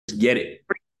get it.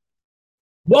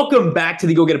 Welcome back to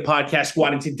the Go Get It Podcast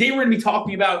Squad. And today we're going to be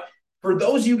talking about, for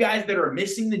those of you guys that are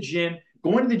missing the gym,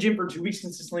 going to the gym for 2 weeks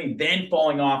consistently, then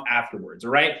falling off afterwards, all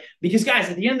right? Because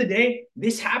guys, at the end of the day,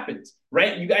 this happens,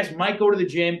 right? You guys might go to the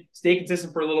gym, stay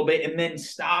consistent for a little bit, and then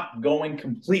stop going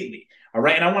completely, all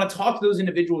right? And I want to talk to those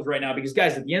individuals right now because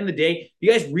guys, at the end of the day,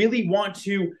 you guys really want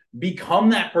to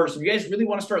become that person. You guys really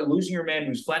want to start losing your man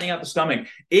who's flattening out the stomach.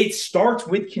 It starts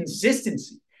with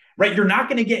consistency. Right? You're not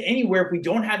going to get anywhere if we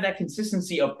don't have that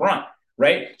consistency up front,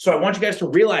 right? So I want you guys to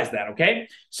realize that, okay?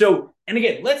 So, and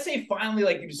again, let's say finally,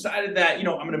 like you decided that, I'm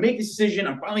going to make this decision.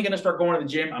 I'm finally going to start going to the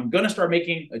gym. I'm going to start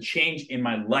making a change in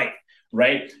my life,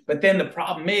 right? But then the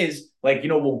problem is,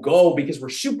 we'll go because we're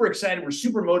super excited. We're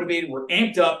super motivated. We're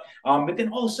amped up. But then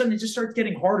all of a sudden it just starts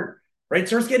getting harder, right? It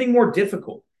starts getting more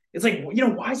difficult. It's like,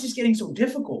 why is this getting so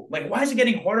difficult? Like, why is it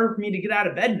getting harder for me to get out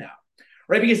of bed now?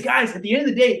 Right? Because guys, at the end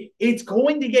of the day, it's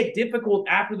going to get difficult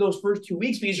after those first 2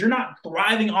 weeks because you're not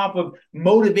thriving off of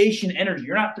motivation energy.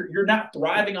 You're not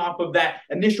thriving off of that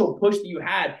initial push that you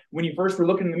had when you first were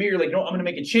looking in the mirror. Like, no, I'm going to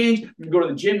make a change. I'm going to go to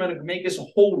the gym. I'm going to make this a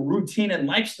whole routine and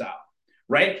lifestyle.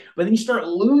 Right? But then you start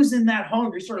losing that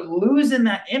hunger. You start losing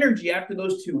that energy after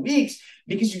those 2 weeks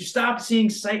because you stop seeing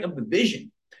sight of the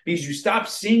vision, because you stop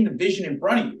seeing the vision in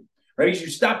front of you. Right? Because you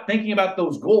stop thinking about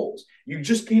those goals. You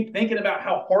just keep thinking about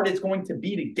how hard it's going to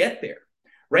be to get there,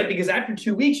 right? Because after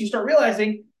 2 weeks, you start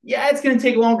realizing, yeah, it's going to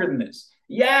take longer than this.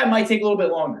 Yeah, it might take a little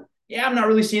bit longer. Yeah, I'm not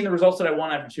really seeing the results that I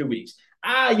want after 2 weeks.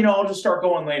 I'll just start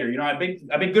going later. I've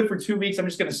been good for 2 weeks. I'm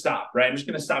just going to stop, right? I'm just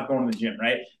going to stop going to the gym,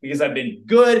 right? Because I've been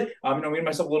good. I'm giving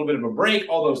myself a little bit of a break,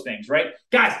 all those things, right?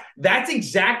 Guys, that's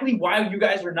exactly why you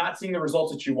guys are not seeing the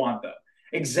results that you want, though.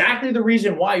 Exactly the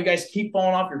reason why you guys keep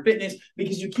falling off your fitness,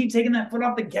 because you keep taking that foot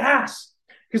off the gas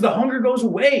because the hunger goes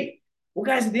away. Well,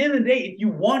 guys, at the end of the day, if you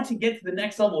want to get to the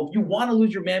next level, if you want to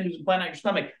lose your man who's flattening out your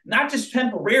stomach, not just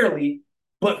temporarily,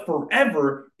 but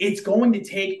forever, it's going to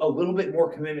take a little bit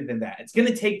more commitment than that. It's going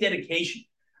to take dedication,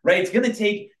 right? It's going to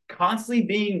take constantly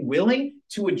being willing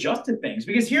to adjust to things,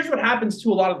 because here's what happens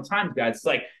to a lot of the times, guys. It's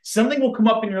like something will come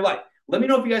up in your life. Let me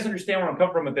know if you guys understand where I'm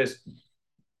coming from with this.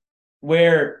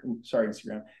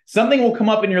 Instagram, something will come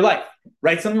up in your life,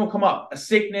 right? Something will come up, a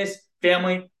sickness,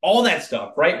 family, all that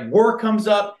stuff, right? Work comes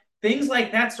up, things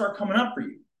like that start coming up for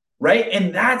you, right?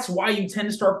 And that's why you tend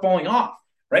to start falling off,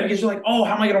 right? Because you're like, oh,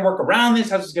 how am I going to work around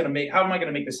this? How am I going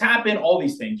to make this happen? All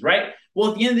these things, right?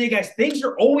 Well, at the end of the day, guys, things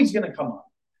are always going to come up,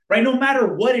 right? No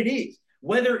matter what it is.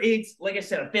 Whether it's, like I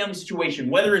said, a family situation,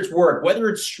 whether it's work, whether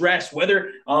it's stress, whether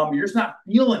you're just not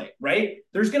feeling it, right?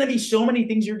 There's going to be so many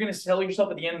things you're going to tell yourself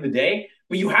at the end of the day,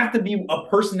 but you have to be a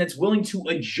person that's willing to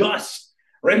adjust,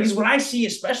 right? Because what I see,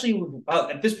 especially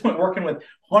at this point, working with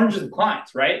hundreds of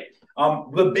clients, right?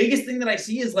 The biggest thing that I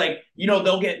see is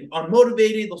they'll get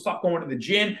unmotivated, they'll stop going to the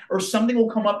gym, or something will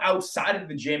come up outside of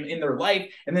the gym in their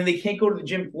life, and then they can't go to the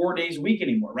gym 4 days a week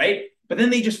anymore, right? But then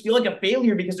they just feel like a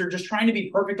failure because they're just trying to be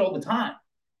perfect all the time,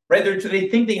 right? They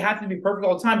think they have to be perfect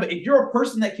all the time. But if you're a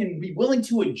person that can be willing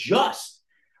to adjust,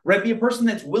 right? Be a person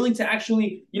that's willing to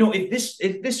actually,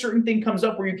 if this certain thing comes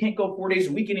up where you can't go 4 days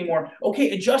a week anymore,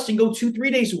 okay, adjust and go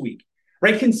 2-3 days a week,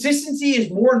 right? Consistency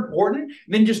is more important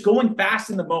than just going fast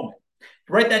in the moment.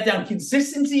 Write that down.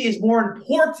 Consistency is more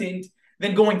important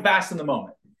than going fast in the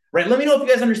moment, right? Let me know if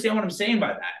you guys understand what I'm saying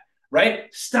by that,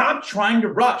 right? Stop trying to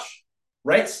rush.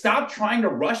 Right? Stop trying to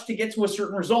rush to get to a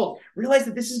certain result. Realize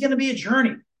that this is going to be a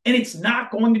journey, and it's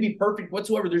not going to be perfect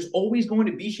whatsoever. There's always going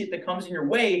to be shit that comes in your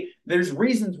way. There's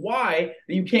reasons why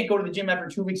that you can't go to the gym after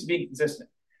 2 weeks of being consistent,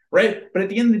 right? But at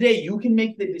the end of the day, you can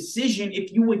make the decision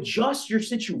if you adjust your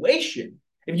situation,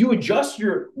 if you adjust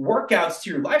your workouts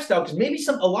to your lifestyle, because maybe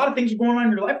a lot of things are going on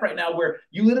in your life right now where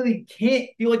you literally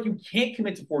feel like you can't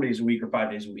commit to 4 days a week or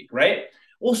 5 days a week, right?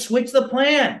 Well, switch the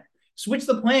plan. Switch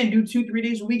the plan, do 2-3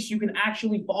 days a week so you can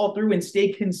actually follow through and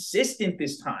stay consistent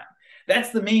this time. That's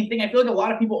the main thing. I feel like a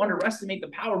lot of people underestimate the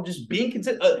power of just being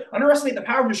consistent, underestimate the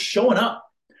power of just showing up,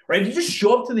 right? If you just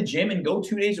show up to the gym and go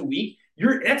 2 days a week,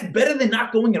 that's better than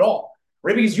not going at all,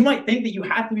 right? Because you might think that you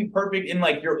have to be perfect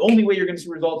and your only way you're going to see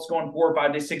results going 4 or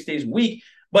 5 days, 6 days a week,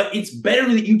 but it's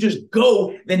better that you just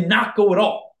go than not go at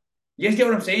all. You guys get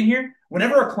what I'm saying here?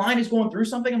 Whenever a client is going through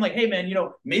something, I'm like, hey, man,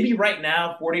 maybe right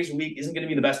now 4 days a week isn't going to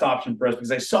be the best option for us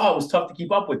because I saw it was tough to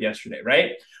keep up with yesterday,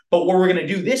 right? But what we're going to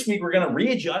do this week, we're going to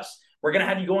readjust. We're going to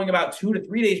have you going about 2 to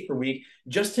 3 days per week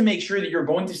just to make sure that you're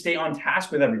going to stay on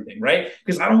task with everything, right?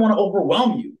 Because I don't want to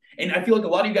overwhelm you. And I feel like a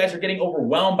lot of you guys are getting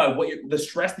overwhelmed by the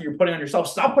stress that you're putting on yourself.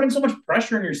 Stop putting so much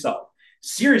pressure on yourself.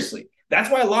 Seriously.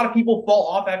 That's why a lot of people fall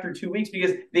off after 2 weeks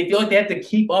because they feel like they have to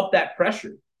keep up that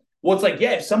pressure. Well, it's like,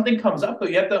 yeah, if something comes up, though,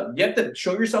 you have to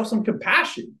show yourself some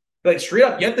compassion, Like straight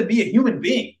up, you have to be a human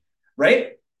being,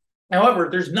 right? However,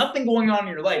 if there's nothing going on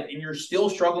in your life and you're still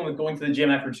struggling with going to the gym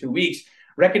after 2 weeks,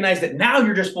 recognize that now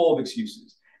you're just full of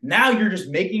excuses. Now you're just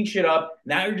making shit up.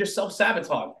 Now you're just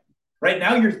self-sabotaging, right?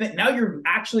 Now you're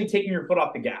actually taking your foot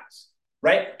off the gas,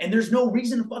 right? And there's no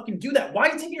reason to fucking do that. Why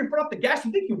are you taking your foot off the gas?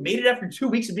 You think you made it after 2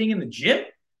 weeks of being in the gym?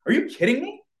 Are you kidding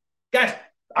me? Guys,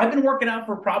 I've been working out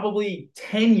for probably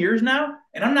 10 years now,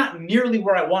 and I'm not nearly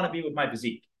where I want to be with my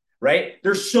physique, right?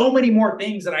 There's so many more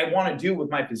things that I want to do with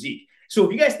my physique. So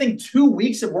if you guys think 2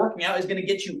 weeks of working out is going to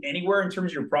get you anywhere in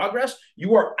terms of your progress,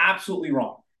 you are absolutely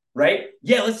wrong, right?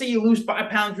 Yeah, let's say you lose 5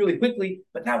 pounds really quickly,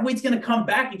 but that weight's going to come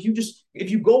back if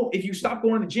you stop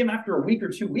going to the gym after a week or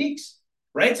 2 weeks,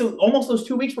 right? So almost those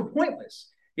 2 weeks were pointless.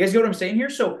 You guys get what I'm saying here?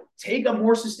 So take a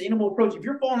more sustainable approach. If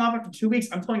you're falling off after 2 weeks,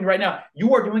 I'm telling you right now,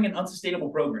 you are doing an unsustainable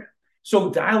program. So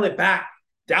dial it back.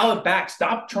 Dial it back.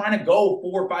 Stop trying to go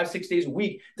 4, 5, 6 days a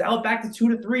week. Dial it back to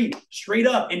 2 to 3 straight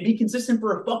up and be consistent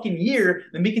for a fucking year,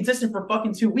 then be consistent for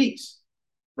fucking 2 weeks,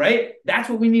 right? That's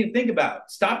what we need to think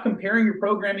about. Stop comparing your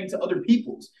programming to other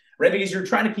people's, right? Because you're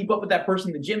trying to keep up with that person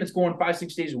in the gym that's going 5,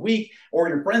 6 days a week, or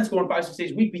your friend's going 5, 6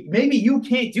 days a week. But maybe you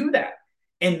can't do that.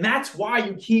 And that's why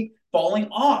you keep falling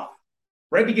off,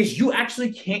 right? Because you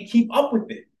actually can't keep up with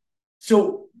it.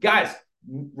 So guys,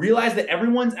 realize that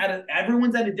everyone's at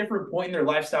a different point in their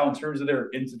lifestyle in terms of their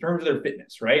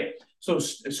fitness, right?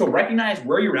 So recognize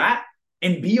where you're at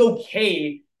and be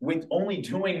okay with only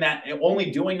doing that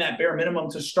bare minimum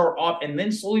to start off, and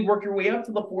then slowly work your way up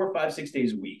to the 4, 5, 6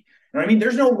 days a week. You know what I mean?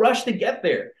 There's no rush to get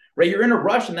there, right? You're in a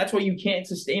rush, and that's why you can't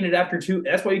sustain it after 2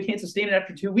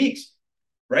 weeks,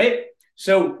 right?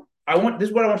 So this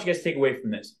is what I want you guys to take away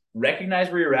from this. Recognize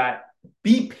where you're at.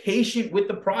 Be patient with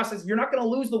the process. You're not going to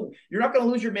lose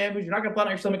your man boobs. You're not going to flat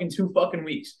out your stomach in 2 fucking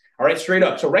weeks. All right, straight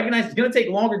up. So recognize it's going to take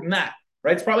longer than that,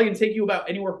 right? It's probably going to take you about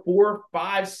anywhere 4,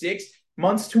 5, 6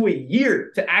 months to a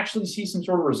year to actually see some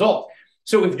sort of result.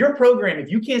 So if if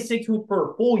you can't stick to it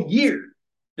for a full year,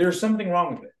 there's something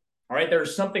wrong with it. All right,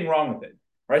 there's something wrong with it.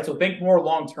 All right, so think more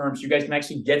long-term so you guys can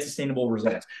actually get sustainable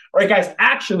results. All right, guys,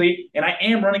 and I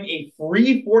am running a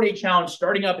free 4-day challenge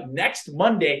starting up next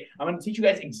Monday. I'm going to teach you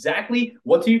guys exactly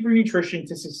what to do for nutrition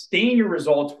to sustain your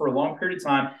results for a long period of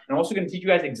time. And I'm also going to teach you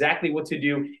guys exactly what to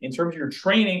do in terms of your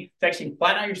training to actually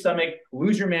flatten out your stomach,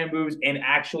 lose your man boobs, and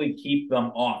actually keep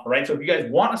them off. All right, so if you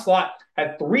guys want a slot, I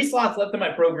have 3 slots left in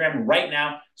my program right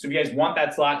now. So if you guys want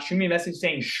that slot, shoot me a message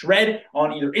saying shred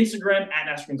on either Instagram at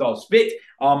Nasser Gonzalez Fit,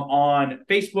 on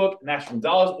Facebook, Nasser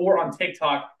Gonzalez, or on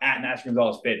TikTok at Nasser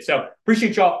Gonzalez Fit. So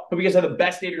appreciate y'all. Hope you guys have the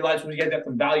best day of your lives. Hope you guys got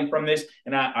some value from this.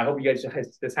 And I hope you guys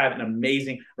just have an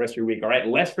amazing rest of your week. All right,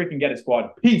 let's freaking get it, squad.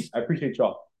 Peace. I appreciate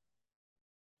y'all.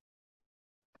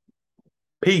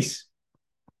 Peace.